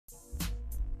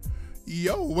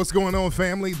Yo, what's going on,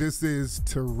 family? This is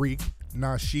Tariq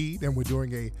Nasheed, and we're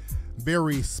doing a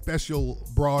very special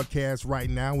broadcast right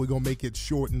now. We're going to make it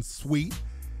short and sweet,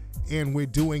 and we're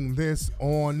doing this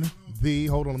on the,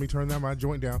 hold on, let me turn that my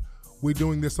joint down. We're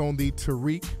doing this on the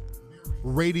Tariq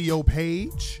Radio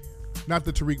page. Not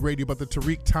the Tariq Radio, but the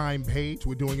Tariq Time page.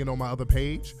 We're doing it on my other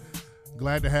page.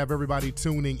 Glad to have everybody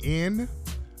tuning in.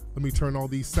 Let me turn all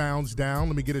these sounds down.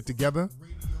 Let me get it together.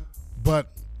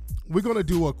 But we're going to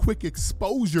do a quick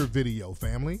exposure video,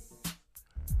 family.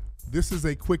 This is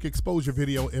a quick exposure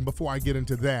video, and before I get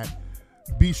into that,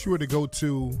 be sure to go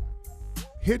to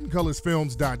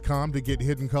hiddencolorsfilms.com to get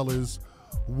Hidden Colors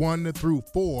 1 through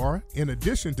 4. In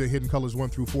addition to Hidden Colors 1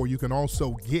 through 4, you can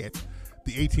also get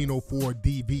the 1804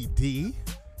 DVD.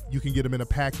 You can get them in a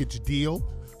package deal,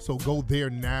 so go there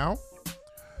now.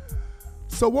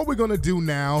 So what we're going to do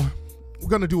now, we're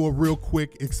going to do a real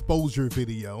quick exposure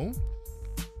video.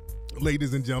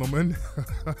 Ladies and gentlemen,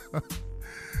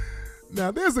 now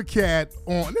there's a cat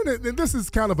on, and this is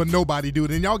kind of a nobody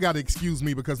dude, and y'all got to excuse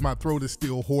me because my throat is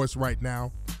still hoarse right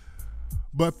now.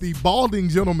 But the balding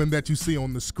gentleman that you see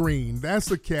on the screen, that's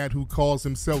a cat who calls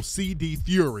himself CD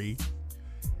Fury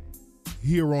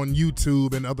here on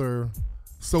YouTube and other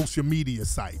social media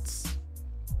sites.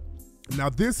 Now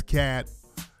this cat,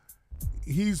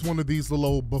 he's one of these little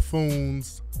old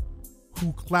buffoons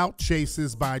who clout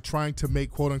chases by trying to make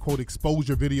quote-unquote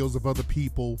exposure videos of other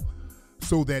people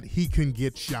so that he can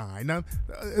get shine. Now,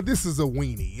 this is a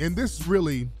weenie, and this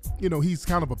really, you know, he's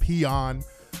kind of a peon,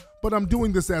 but I'm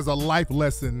doing this as a life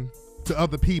lesson to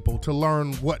other people to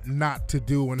learn what not to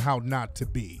do and how not to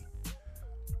be.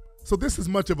 So this is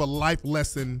much of a life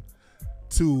lesson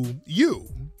to you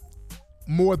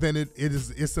more than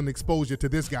it's an exposure to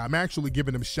this guy. I'm actually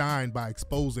giving him shine by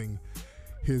exposing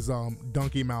his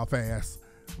donkey mouth ass.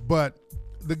 But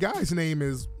the guy's name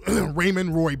is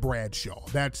Raymond Roy Bradshaw.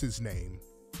 That's his name.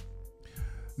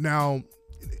 Now,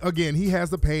 again, he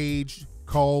has a page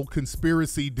called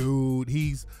Conspiracy Dude.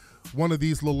 He's one of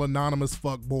these little anonymous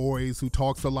fuck boys who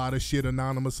talks a lot of shit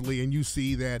anonymously, and you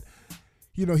see that,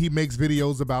 you know, he makes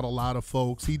videos about a lot of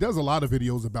folks. He does a lot of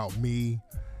videos about me,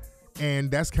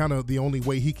 and that's kind of the only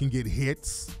way he can get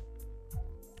hits.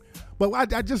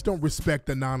 But I just don't respect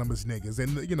anonymous niggas.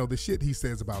 And, you know, the shit he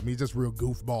says about me is just real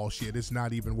goofball shit. It's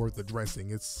not even worth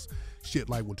addressing. It's shit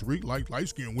like, well, Tariq like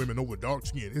light-skinned women over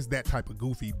dark-skinned. It's that type of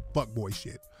goofy fuckboy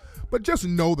shit. But just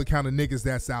know the kind of niggas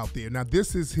that's out there. Now,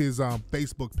 this is his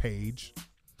Facebook page,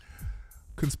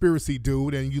 Conspiracy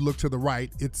Dude, and you look to the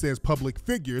right, it says public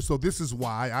figure. So this is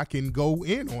why I can go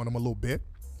in on him a little bit.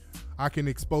 I can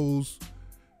expose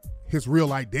his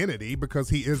real identity because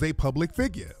he is a public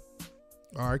figure.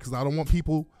 All right, because I don't want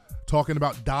people talking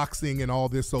about doxing and all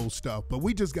this old stuff. But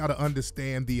we just got to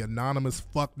understand the anonymous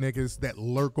fuck niggas that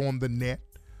lurk on the net.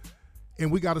 And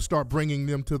we got to start bringing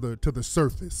them to the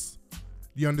surface.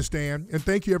 You understand? And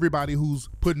thank you, everybody who's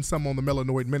putting some on the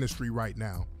Melanoid Ministry right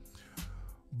now.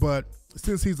 But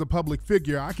since he's a public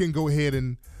figure, I can go ahead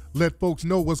and let folks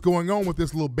know what's going on with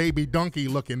this little baby donkey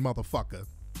looking motherfucker.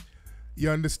 You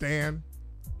understand?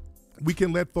 We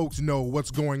can let folks know what's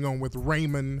going on with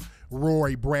Raymond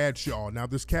Roy Bradshaw. Now,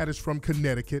 this cat is from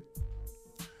Connecticut.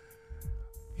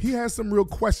 He has some real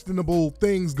questionable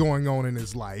things going on in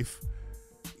his life.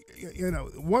 You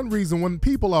know, one reason when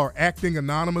people are acting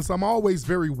anonymous, I'm always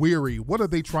very weary. What are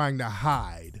they trying to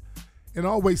hide? And I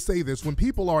always say this, when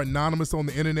people are anonymous on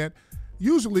the internet,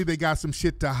 usually they got some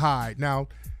shit to hide. Now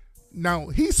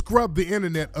he scrubbed the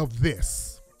internet of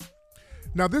this.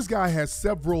 Now, this guy has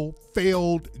several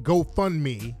failed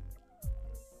GoFundMe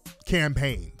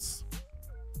campaigns.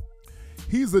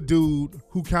 He's a dude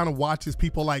who kind of watches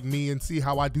people like me and see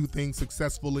how I do things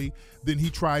successfully. Then he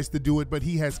tries to do it, but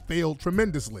he has failed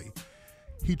tremendously.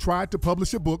 He tried to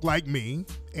publish a book like me,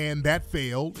 and that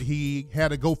failed. He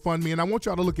had a GoFundMe, and I want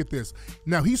y'all to look at this.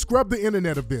 Now, he scrubbed the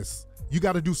internet of this. You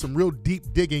got to do some real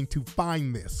deep digging to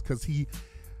find this, because he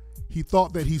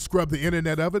thought that he scrubbed the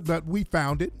internet of it, but we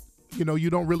found it. You know, you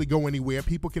don't really go anywhere.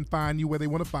 People can find you where they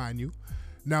want to find you.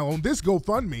 Now, on this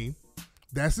GoFundMe,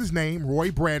 that's his name,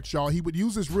 Roy Bradshaw. He would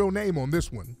use his real name on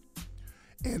this one.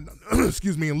 And,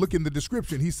 excuse me, and look in the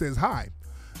description. He says, hi,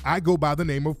 I go by the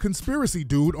name of Conspiracy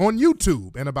Dude on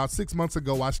YouTube. And about 6 months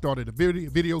ago, I started a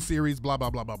video series, blah, blah,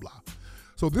 blah, blah, blah.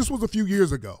 So this was a few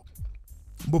years ago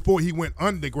before he went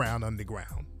underground.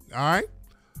 All right?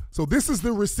 So this is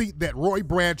the receipt that Roy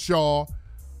Bradshaw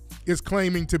is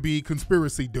claiming to be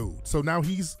Conspiracy Dude. So now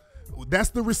that's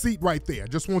the receipt right there.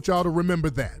 Just want y'all to remember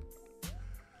that.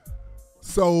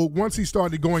 So once he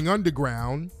started going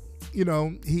underground, you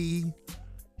know, he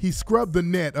scrubbed the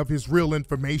net of his real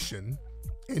information,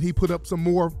 and he put up some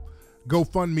more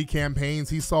GoFundMe campaigns.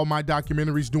 He saw my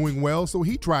documentaries doing well, so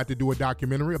he tried to do a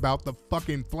documentary about the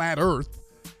fucking flat earth,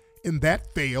 and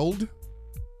that failed.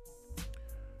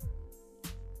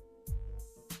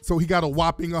 So he got a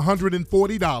whopping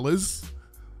 $140.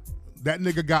 That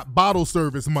nigga got bottle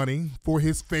service money for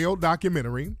his failed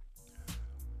documentary.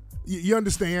 You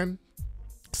understand?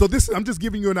 So I'm just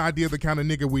giving you an idea of the kind of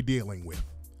nigga we're dealing with.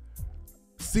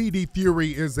 CD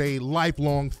Fury is a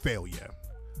lifelong failure.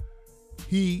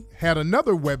 He had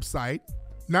another website.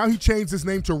 Now he changed his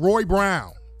name to Roy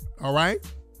Brown. All right?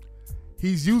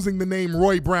 He's using the name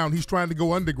Roy Brown. He's trying to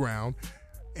go underground.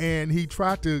 And he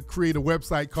tried to create a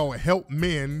website called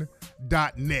helpmen.net.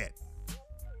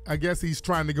 I guess he's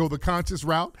trying to go the conscious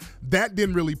route. That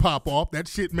didn't really pop off. That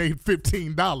shit made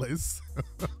 $15.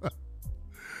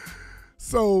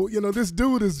 So, this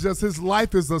dude is just, his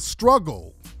life is a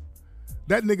struggle.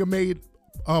 That nigga made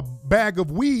a bag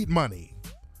of weed money.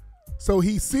 So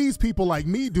he sees people like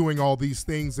me doing all these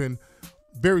things, and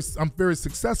I'm very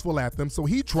successful at them. So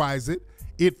he tries it.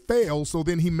 It fails. So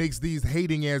then he makes these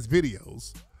hating ass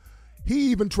videos.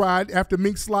 He even tried after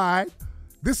Mink Slide.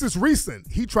 This is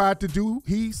recent. He's trying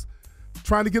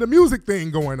to get a music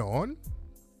thing going on.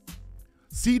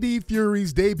 CD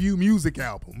Fury's debut music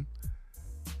album.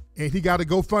 And he got a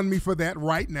GoFundMe for that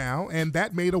right now. And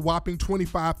that made a whopping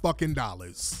 $25 fucking.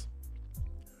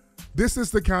 This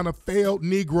is the kind of failed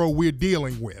Negro we're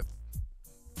dealing with.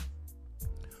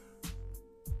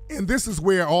 And this is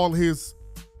where all his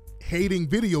hating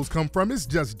videos come from. It's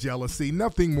just jealousy,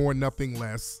 nothing more, nothing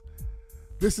less.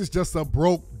 This is just a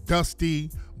broke,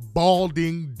 dusty,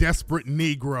 balding, desperate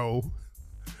Negro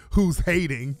who's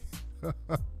hating.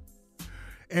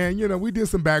 And, we did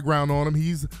some background on him.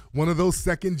 He's one of those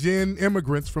second-gen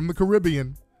immigrants from the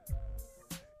Caribbean.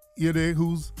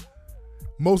 Who's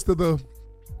most of the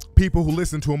people who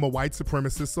listen to him are white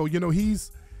supremacists. So,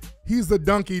 he's the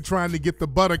donkey trying to get the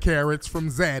butter carrots from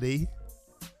Zaddy.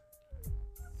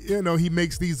 He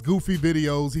makes these goofy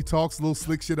videos. He talks a little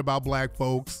slick shit about black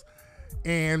folks.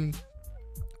 And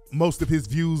most of his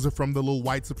views are from the little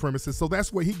white supremacists. So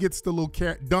that's where he gets the little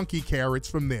donkey carrots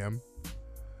from them.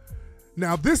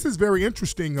 Now, this is very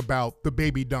interesting about the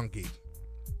baby donkey.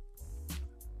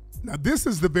 Now, this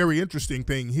is the very interesting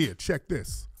thing here. Check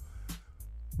this.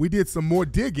 We did some more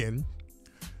digging.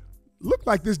 Looked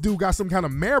like this dude got some kind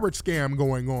of marriage scam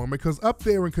going on, because up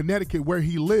there in Connecticut where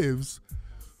he lives,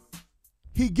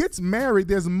 he gets married.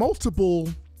 There's multiple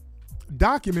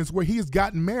documents where he has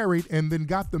gotten married and then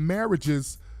got the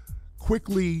marriages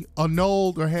quickly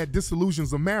annulled or had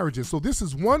dissolutions of marriages. So this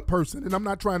is one person, and I'm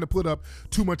not trying to put up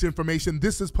too much information.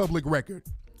 This is public record.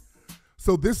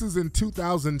 So this is in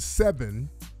 2007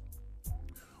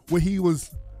 where he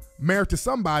was married to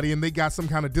somebody and they got some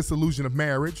kind of dissolution of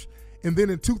marriage. And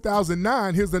then in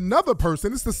 2009, here's another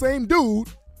person. It's the same dude.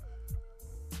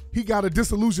 He got a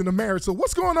dissolution of marriage. So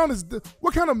what's going on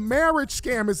what kind of marriage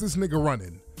scam is this nigga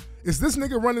running? Is this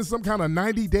nigga running some kind of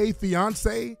 90-day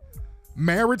fiance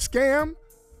marriage scam?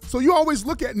 So you always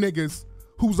look at niggas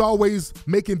who's always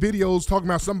making videos talking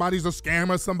about somebody's a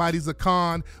scammer, somebody's a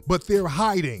con, but they're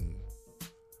hiding.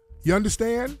 You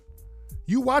understand?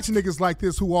 You watch niggas like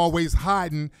this who always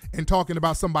hiding and talking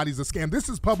about somebody's a scam. This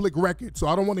is public record, so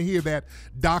I don't want to hear that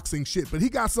doxing shit. But he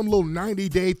got some little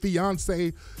 90-day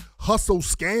fiance hustle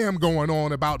scam going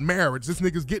on about marriage. This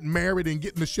nigga's getting married and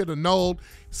getting the shit annulled.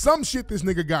 Some shit this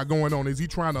nigga got going on. Is he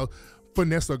trying to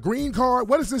finesse a green card?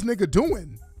 What is this nigga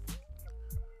doing?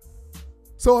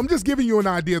 So I'm just giving you an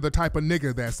idea of the type of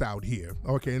nigga that's out here.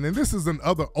 Okay, and then this is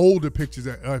another older pictures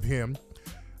of him.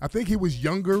 I think he was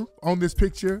younger on this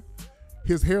picture.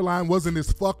 His hairline wasn't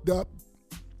as fucked up.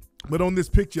 But on this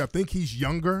picture, I think he's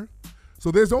younger.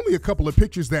 So there's only a couple of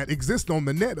pictures that exist on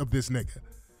the net of this nigga.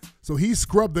 So he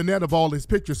scrubbed the net of all his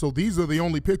pictures. So these are the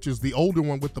only pictures, the older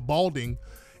one with the balding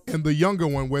and the younger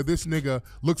one where this nigga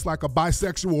looks like a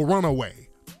bisexual runaway.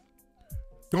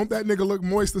 Don't that nigga look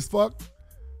moist as fuck?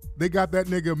 They got that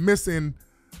nigga missing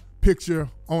picture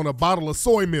on a bottle of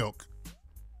soy milk.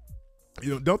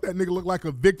 Don't that nigga look like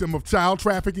a victim of child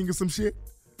trafficking or some shit?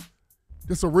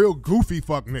 Just a real goofy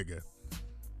fuck nigga.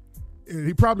 And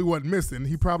he probably wasn't missing.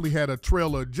 He probably had a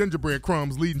trail of gingerbread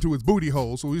crumbs leading to his booty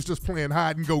hole, so he's just playing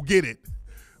hide and go get it.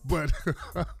 But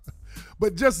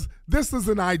but just, this is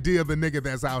an idea of the nigga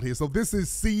that's out here. So this is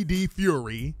CD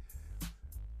Fury,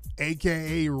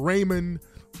 a.k.a. Raymond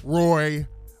Roy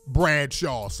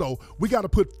Bradshaw. So we got to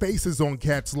put faces on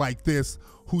cats like this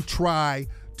who try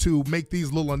to make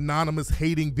these little anonymous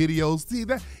hating videos. See,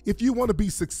 that if you want to be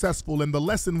successful, and the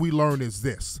lesson we learn is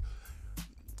this.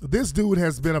 This dude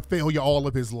has been a failure all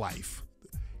of his life.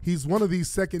 He's one of these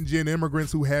second-gen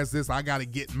immigrants who has this, I gotta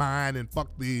get mine and fuck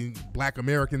the black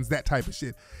Americans, that type of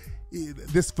shit.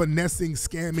 This finessing,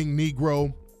 scamming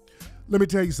Negro. Let me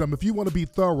tell you something. If you want to be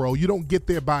thorough, you don't get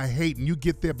there by hating. You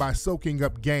get there by soaking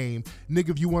up game. Nigga,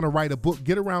 if you want to write a book,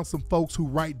 get around some folks who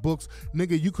write books.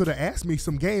 Nigga, you could have asked me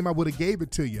some game. I would have gave it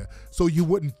to you so you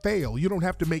wouldn't fail. You don't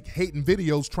have to make hating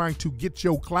videos trying to get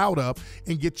your clout up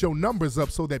and get your numbers up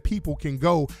so that people can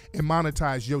go and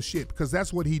monetize your shit, because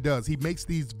that's what he does. He makes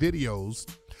these videos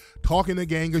talking a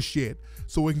gang of shit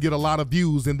so it can get a lot of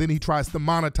views, and then he tries to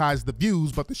monetize the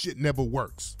views, but the shit never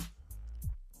works.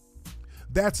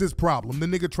 That's his problem. The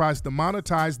nigga tries to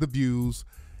monetize the views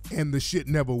and the shit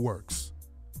never works,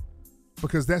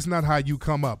 because that's not how you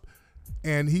come up.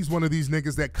 And he's one of these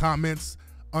niggas that comments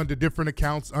under different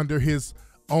accounts under his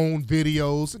own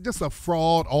videos. Just a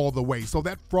fraud all the way. So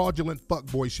that fraudulent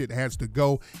fuckboy shit has to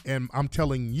go. And I'm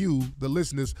telling you, the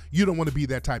listeners, you don't want to be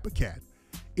that type of cat.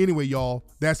 Anyway, y'all,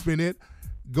 that's been it.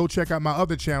 Go check out my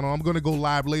other channel. I'm going to go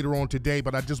live later on today,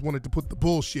 but I just wanted to put the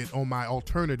bullshit on my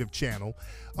alternative channel.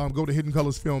 Go to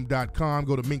hiddencolorsfilm.com.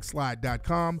 Go to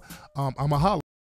minkslide.com. I'm a holler.